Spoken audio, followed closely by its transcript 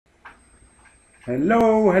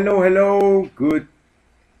Hello. Good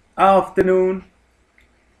afternoon.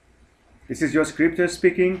 This is your scripter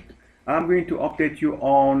speaking. I'm going to update you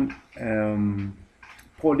on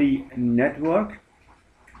PolyNetwork.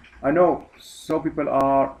 I know some people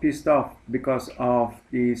are pissed off because of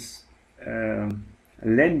this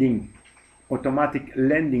automatic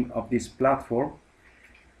lending of this platform.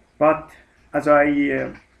 But as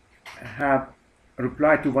I have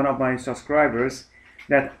replied to one of my subscribers,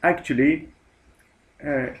 that actually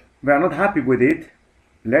we are not happy with it.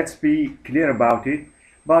 Let's be clear about it.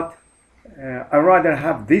 But I rather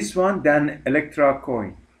have this one than Electra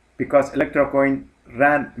coin, because Electra coin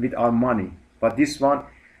ran with our money, but this one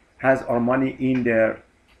has our money in their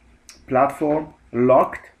platform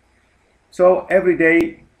locked. So every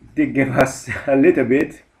day they give us a little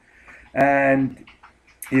bit, and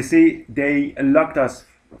you see they locked us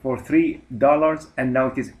for $3 and now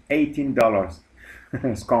it is $18.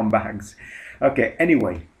 Scumbags. Okay,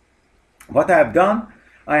 anyway, what I have done,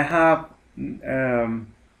 I have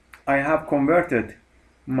converted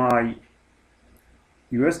my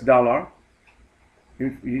US dollar.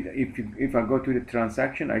 If I go to the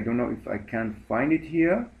transaction, I don't know if I can find it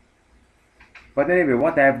here, but anyway,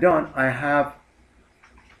 what I have done, I had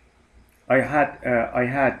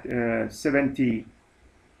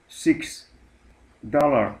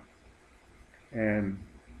 $76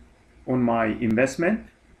 on my investment.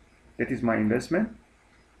 That is my investment.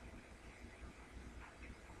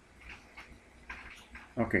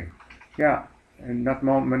 Okay, yeah, and not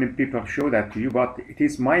many people show that to you, but it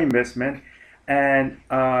is my investment, and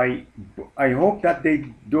I hope that they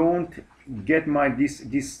don't get my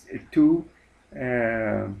these two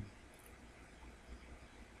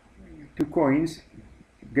coins,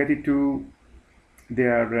 get it to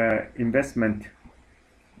their investment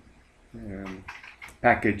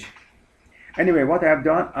package. Anyway, what I have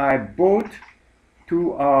done, I bought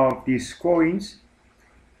two of these coins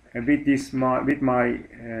with my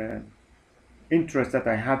interest that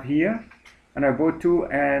I have here, and I bought two,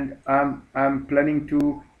 and I'm planning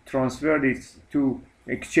to transfer this to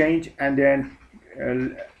exchange and then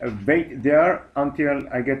wait there until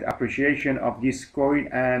I get appreciation of this coin,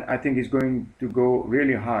 and I think it's going to go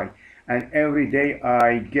really high. And every day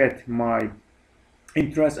I get my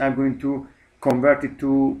interest, I'm going to convert it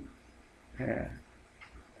to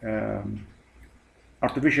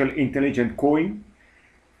artificial intelligent coin.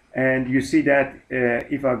 And you see that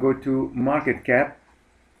if I go to market cap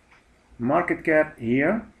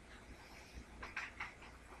here,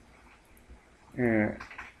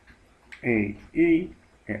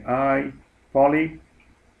 AI, Poly,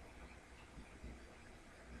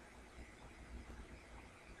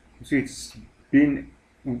 so it's been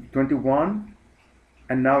 21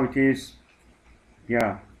 and now it is,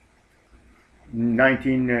 yeah,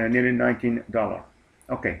 nearly $19.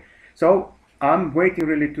 Okay, so I'm waiting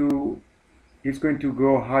really it's going to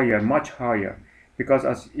go higher, much higher, because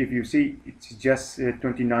as if you see, it's just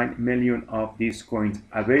 29 million of these coins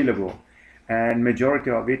available, and majority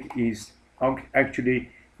of it is actually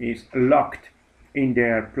locked in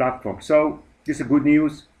their platform. So this is good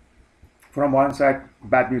news from one side,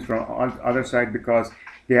 bad news from other side, because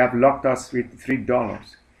they have locked us with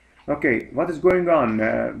 $3. Okay, what is going on?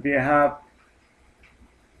 We have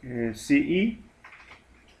CEO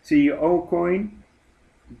coin.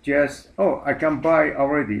 Just, oh, I can buy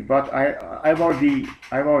already, but I've already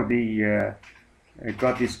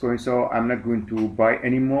got this coin, so I'm not going to buy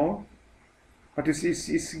anymore. But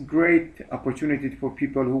it's a great opportunity for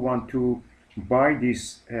people who want to buy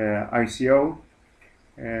this ICO.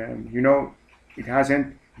 You know,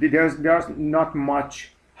 there's not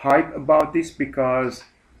much hype about this, because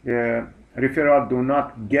the referral do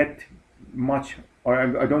not get much, or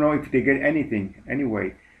I don't know if they get anything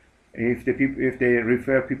anyway. If they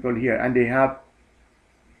refer people here, and they have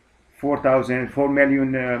 4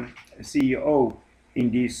 million CEO in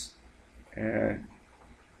this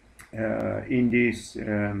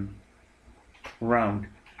round.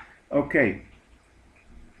 Okay,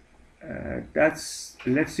 let's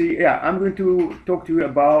see. Yeah, I'm going to talk to you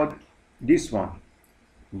about this one,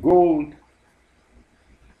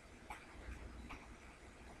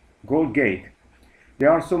 Goldgate. There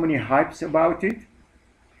are so many hypes about it,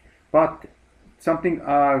 but something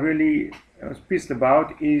I really was pissed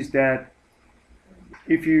about is that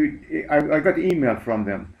I got email from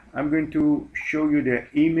them. I'm going to show you the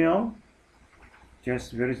email.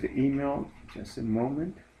 Just, where is the email? Just a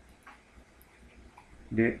moment.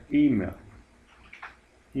 The email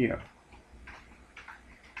here.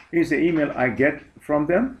 Here's the email I get from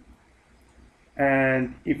them,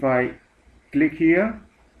 and if I click here,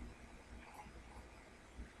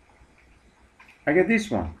 I get this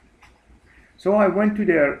one. So I went to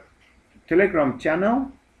their Telegram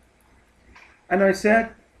channel and I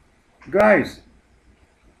said, guys,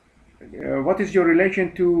 what is your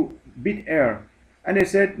relation to BitAir? And they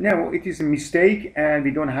said, no, it is a mistake and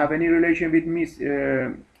we don't have any relation with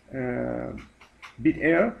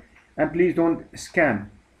BitAir, and please don't scam.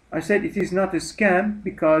 I said it is not a scam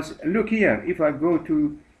because look here, if I go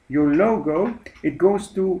to your logo, it goes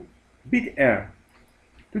to BitAir,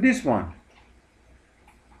 to this one.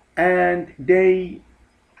 And they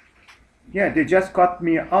just cut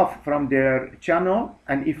me off from their channel.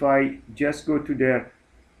 And if I just go to their,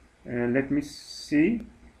 let me see,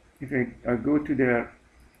 if I go to their,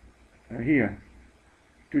 here,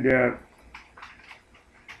 to their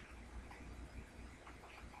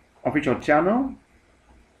official channel,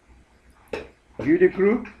 view the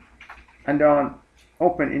group, and then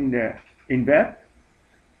open in web.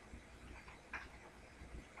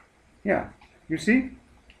 Yeah, you see,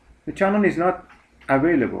 the channel is not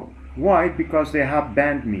available. Why? Because they have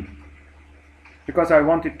banned me. Because I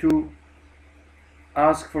wanted to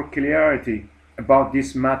ask for clarity about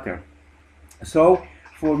this matter. So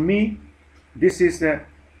for me, this is a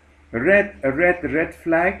red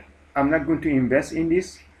flag. I'm not going to invest in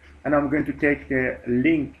this, and I'm going to take the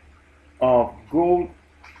link of gold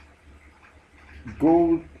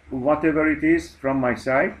whatever it is from my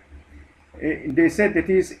site. They said that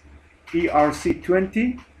is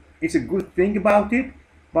ERC20. It's a good thing about it,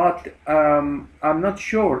 but I'm not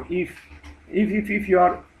sure if you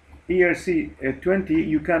are ERC20,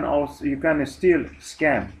 you can still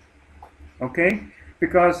scam. Okay,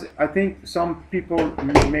 because I think some people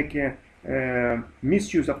make a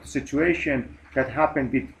misuse of the situation that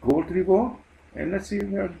happened with Goldreward. And let's see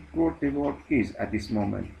where Goldreward is at this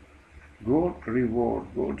moment. Goldreward.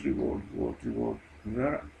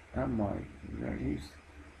 Where am I? Where is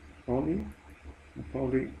Poly?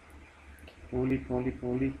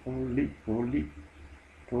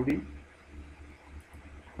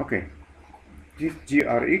 Okay, this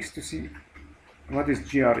GRX to see what is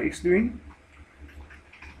GRX doing.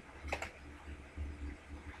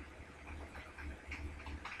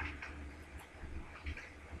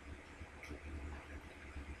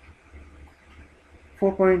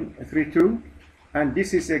 $4.32, and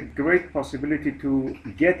this is a great possibility to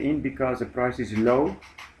get in because the price is low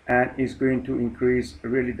and is going to increase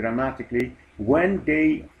really dramatically when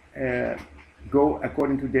they go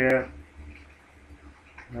according to their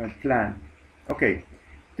plan. Okay,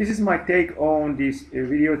 this is my take on this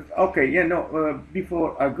video. Okay, yeah, no,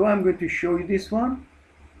 before I go, I'm going to show you this one.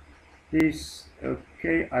 This,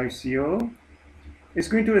 okay, ICO. It's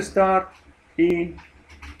going to start in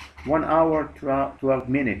 1 hour 12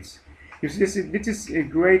 minutes. This is a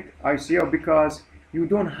great ICO because you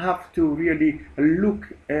don't have to really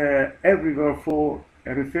look everywhere for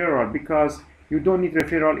a referral, because you don't need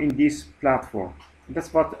referral in this platform.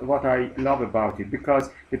 That's what I love about it,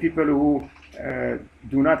 because the people who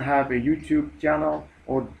do not have a YouTube channel,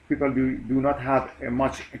 or people do not have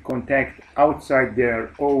much contact outside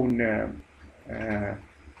their own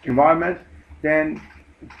environment, then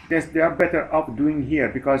they are better off doing here,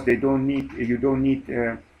 because you don't need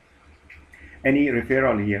any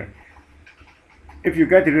referral here. If you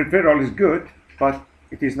get a referral is good, but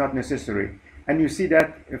it is not necessary. And you see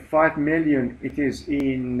that 5 million it is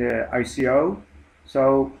in ICO,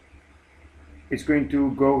 so it's going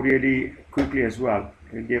to go really quickly as well.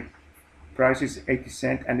 The price is 80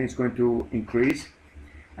 cents and it's going to increase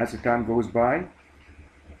as the time goes by.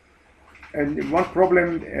 And one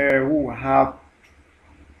problem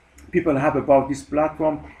people have about this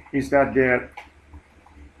platform is that their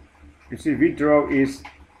withdraw is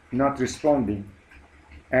not responding,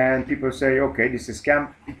 and people say, okay, this is a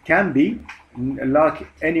scam. It can be, like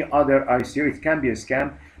any other ICO, it can be a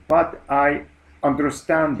scam, but I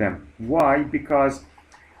understand them. Why? Because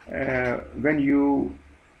when you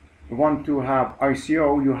want to have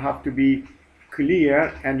ICO, you have to be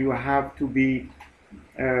clear and you have to be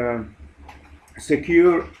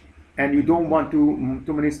secure, and you don't want too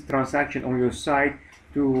many transactions on your site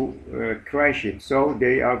to crash it. So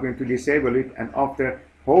they are going to disable it, and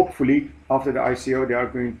hopefully after the ICO they are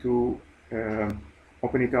going to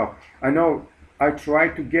open it up. I know I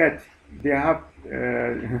tried to get,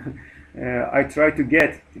 I tried to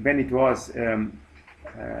get when it was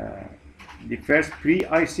the first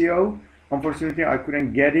pre-ICO. Unfortunately I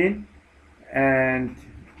couldn't get in, and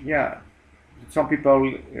yeah, some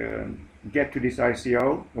people get to this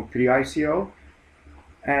ICO or pre-ICO,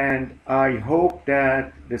 and I hope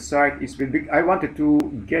that the site is big. I wanted to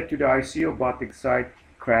get to the ICO, but the site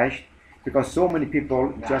crashed because so many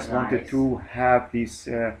people just wanted to have this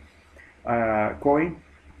coin,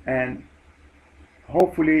 and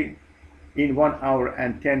hopefully in 1 hour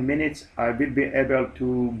and 10 minutes I will be able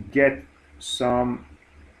to get some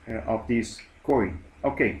of this coin.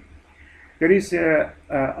 Okay, there is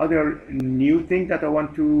other new thing that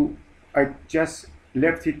I just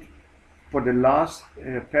left it for the last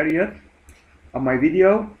period of my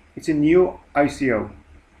video. It's a new ICO.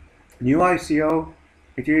 New ICO,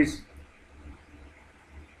 it is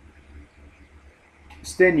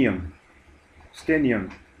Stenium.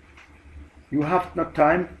 You have no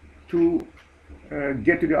time to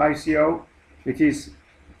get to the ICO. It is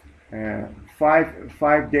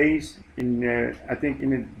 5 days in I think in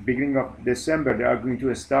the beginning of December they are going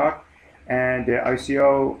to start, and the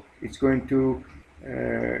ICO is going to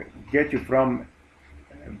get you from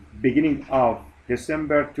beginning of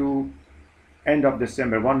December to end of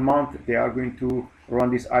December. 1 month they are going to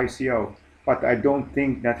run this ICO, but I don't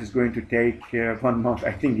think that is going to take 1 month.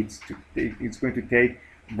 I think it's going to take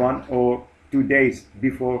 1 or 2 days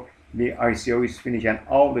before the ICO is finished and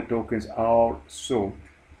all the tokens are sold.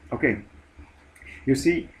 Okay, you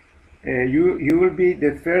see, you will be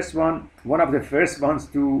the first one of the first ones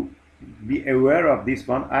to be aware of this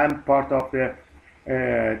one. I'm part of the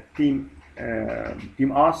team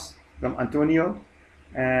us from Antonio,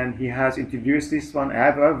 and he has introduced this one.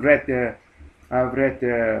 I've read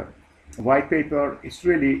the white paper. It's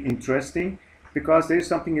really interesting because there is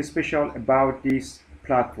something special about this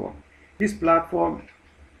platform. This platform,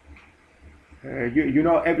 you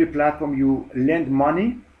know, every platform you lend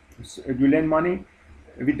money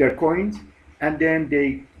with their coins, and then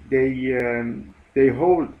they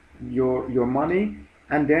hold your money,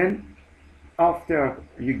 and then after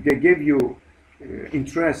they give you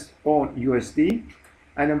interest on USD,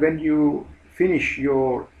 and then when you finish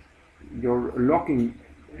your locking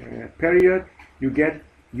period, you get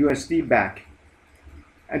USD back.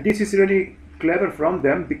 And this is really clever from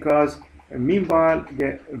them, because meanwhile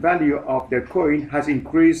the value of the coin has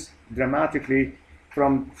increased dramatically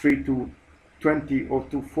from 3 to 20 or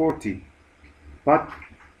to 40. But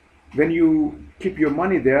when you keep your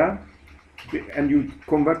money there and you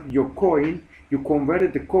convert your coin, you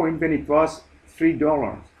converted the coin when it was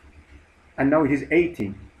 $3, and now it is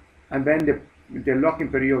 18. And when the locking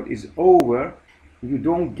period is over, you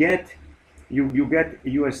don't get you get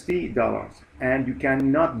USD dollars, and you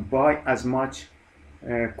cannot buy as much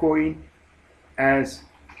coin as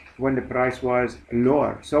when the price was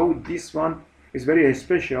lower. So this one is very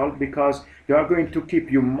special because they are going to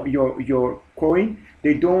keep your coin.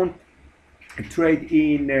 They don't trade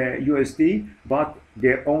in USD, but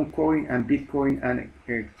their own coin and Bitcoin and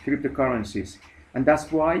cryptocurrencies. And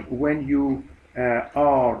that's why when you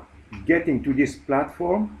are getting to this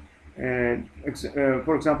platform,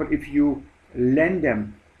 for example, if you lend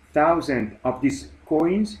them 1,000 of these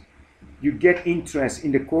coins, you get interest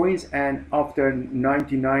in the coins, and after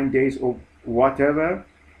 99 days or whatever,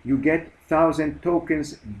 you get 1,000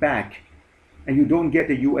 tokens back. And you don't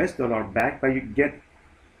get a US dollar back, but you get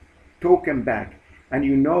token back. And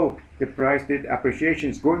you know the price, the appreciation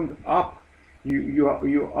is going up.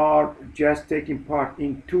 You are just taking part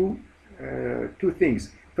in two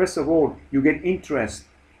things. First of all, you get interest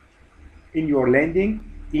in your lending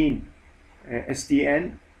in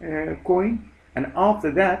STN coin, and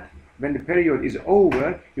after that, when the period is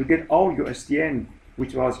over, you get all your STN,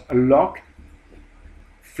 which was locked,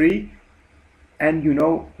 free. And you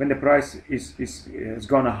know, when the price is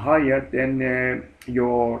gone higher, then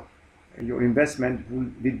your investment will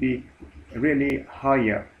be really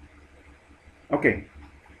higher. Okay,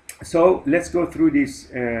 so let's go through this.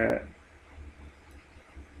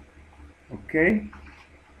 Okay,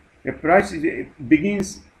 the price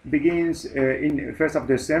begins in 1st of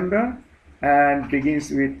December and begins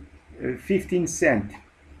with 15 cents.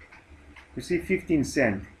 You see, 15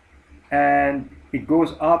 cents, and it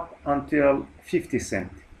goes up until 50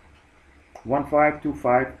 cents,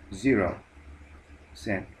 15250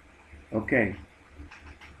 cents. Okay,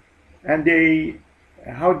 and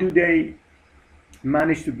how do they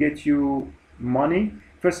manage to get you money?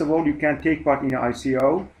 First of all, you can take part in an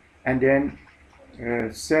ICO and then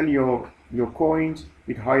sell your coins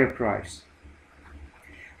with higher price,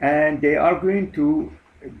 and they are going to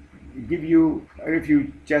give you, if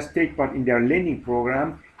you just take part in their lending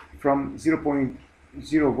program, from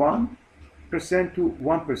 0.01% to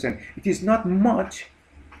 1%. It is not much.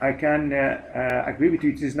 I can agree with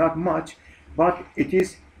you. It is not much, but it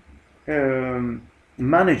is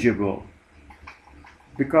manageable,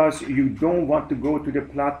 because you don't want to go to the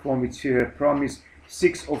platform which promise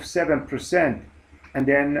 6 or 7%, and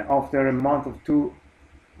then after a month or two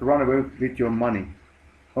run away with your money.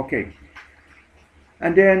 Okay,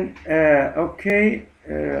 And then okay,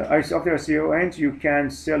 after ICO ends, you can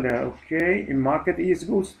sell the okay in market. It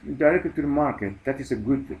goes directly to the market. That is a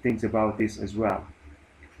good thing about this as well.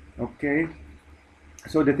 Okay,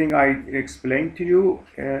 so the thing I explained to you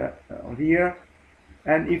here,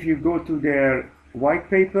 and if you go to their white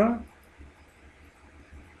paper,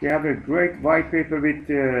 they have a great white paper with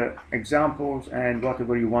examples and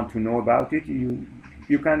whatever you want to know about it.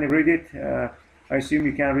 You can read it. I assume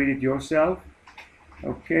you can read it yourself.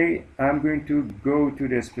 Okay, I'm going to go to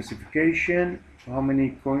the specification, how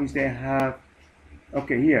many coins they have.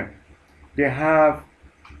 Okay, here they have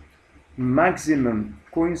maximum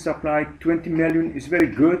coin supply 20 million is very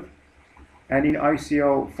good, and in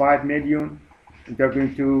ICO 5 million they're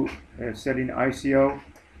going to sell in ICO,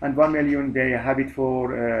 and 1 million they have it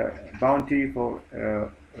for bounty, for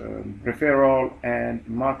referral and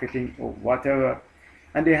marketing or whatever,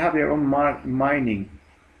 and they have their own mining.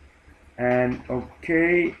 And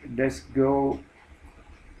okay, let's go.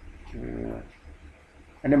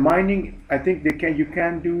 And the mining, I think you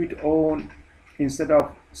can do it on, instead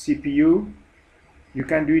of CPU, you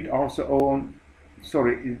can do it also on,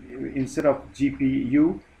 sorry, instead of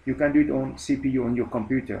GPU, you can do it on CPU on your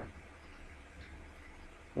computer.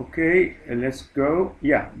 Okay, let's go.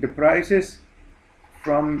 Yeah, the prices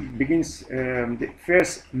from begins, the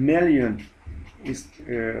first million is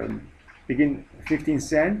begin 15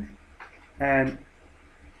 cents and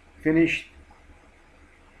finished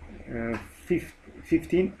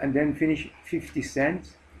 15, and then finish 50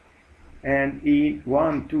 cents, and in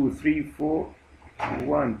 5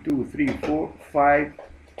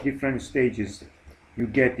 different stages you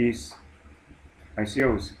get these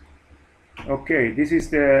ICOs. Okay, this is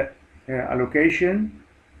the allocation.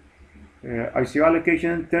 ICO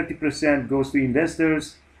allocation: 30% goes to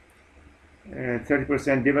investors,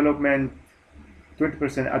 30% development,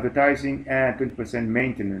 20% advertising, and 20%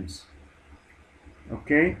 maintenance.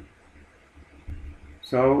 Okay,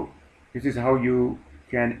 so this is how you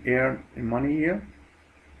can earn money here.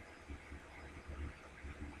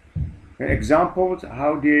 Examples,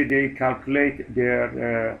 how they calculate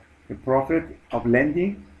their the profit of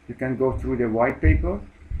lending. You can go through the white paper.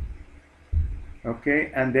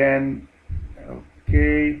 Okay, and then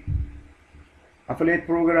okay, affiliate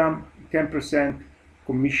program, 10%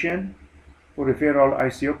 commission for referral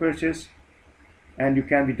ICO purchase, and you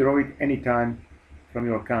can withdraw it anytime from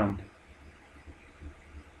your account.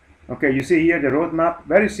 Okay, you see here the roadmap,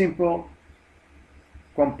 very simple,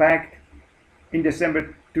 compact. In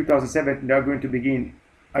December 2007 they are going to begin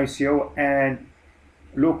ICO and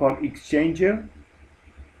local exchanger,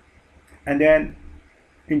 and then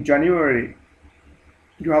in January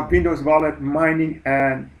you have Windows Wallet, mining,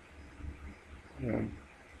 and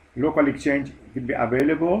local exchange will be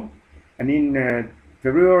available. And in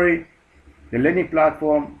February, the lending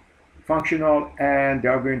platform functional, and they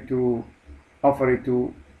are going to offer it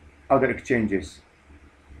to other exchanges.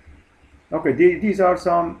 Okay, these are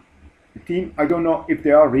some team. I don't know if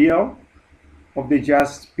they are real or they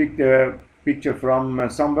just picked the picture from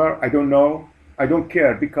somewhere. I don't know. I don't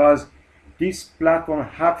care, because this platform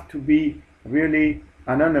have to be really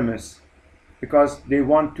anonymous, because they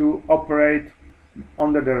want to operate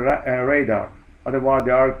under the radar. Otherwise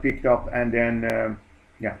they are picked up, and then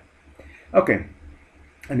yeah, okay,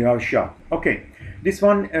 and they are shot. Okay, this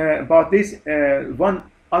one about this one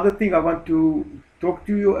other thing I want to talk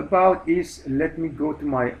to you about is, let me go to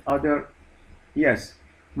my other, yes,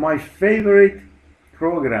 my favorite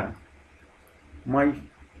program,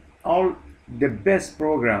 the best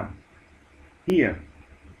program here.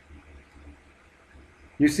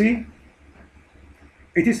 You see,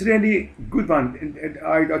 it is really good one.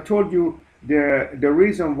 I told you the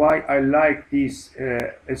reason why I like this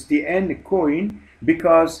STN coin,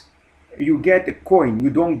 because you get a coin,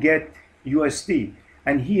 you don't get USD.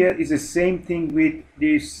 And here is the same thing with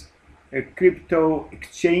this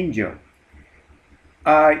CryptoXchanger.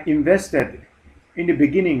 I invested in the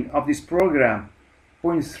beginning of this program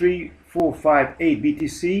 0.3458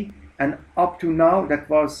 BTC, and up to now, that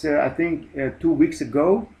was I think 2 weeks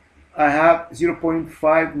ago, I have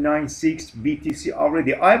 0.596 BTC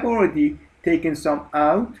already. I've already taken some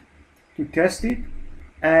out to test it,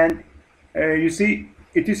 and you see,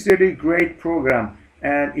 it is a really great program,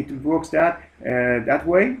 and it works that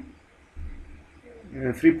way,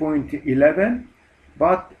 3.11.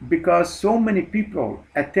 But because so many people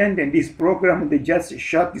attended this program, they just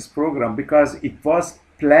shut this program, because it was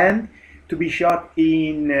planned to be shut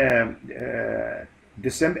in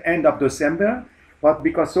December, end of December. But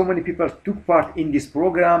because so many people took part in this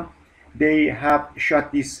program, they have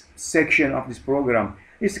shut this section of this program.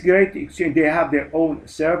 It's great exchange. They have their own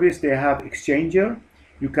service. They have exchanger.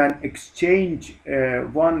 you can exchange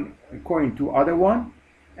one coin to other one,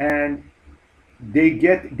 and they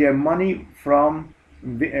get their money from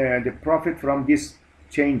the profit from these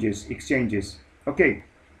exchanges. Okay,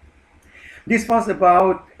 this was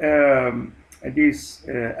about this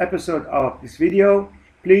episode of this video.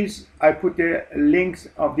 Please, I put the links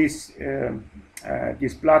of these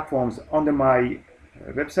platforms under my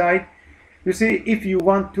website. You see, if you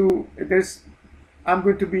want to, I'm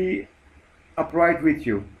going to be upright with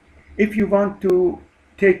you. If you want to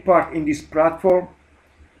take part in this platform,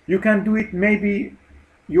 you can do it maybe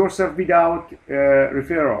yourself without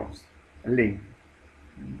referrals link,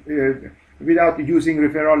 without using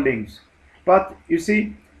referral links. But you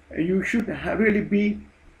see, you should really be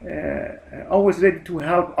always ready to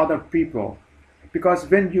help other people, because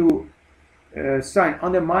when you sign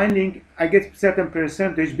under my link, I get certain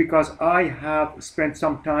percentage because I have spent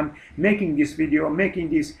some time making this video, making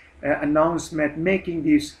this announcement, making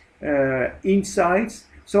these insights.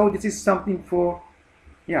 So this is something for,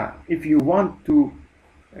 yeah, if you want to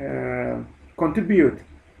contribute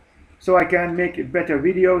so I can make better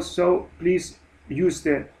videos, so please use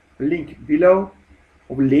the link below,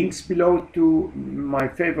 or links below, to my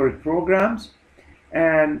favorite programs.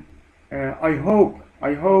 And I hope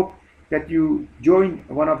that you join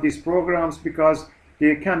one of these programs, because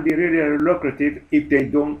they can be really lucrative if they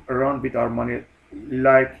don't run with our money,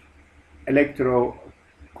 like Electro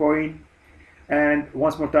coin. And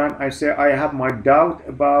once more time, I say I have my doubt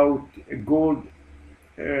about Goldgate.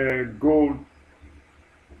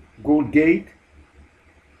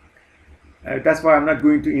 That's why I'm not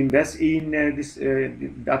going to invest in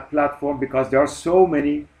that platform, because there are so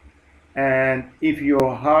many. And if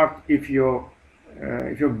your heart, if your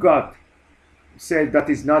gut says that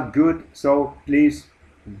is not good, so please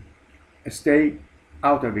stay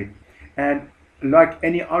out of it. And like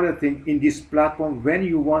any other thing in this platform, when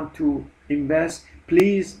you want to invest,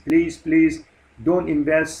 please don't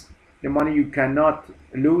invest the money you cannot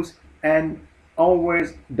lose, and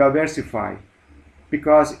always diversify.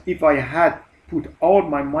 Because if I had put all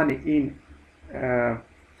my money in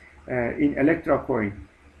Electro coin,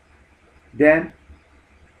 then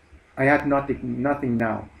I had nothing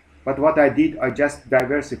now. But what I did, I just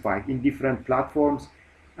diversified in different platforms,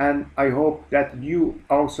 and I hope that you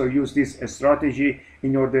also use this strategy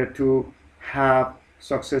in order to have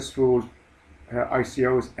successful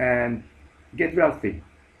ICOs and get wealthy,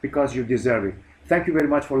 because you deserve it. Thank you very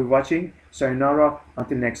much for watching. Sayonara,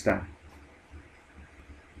 until next time.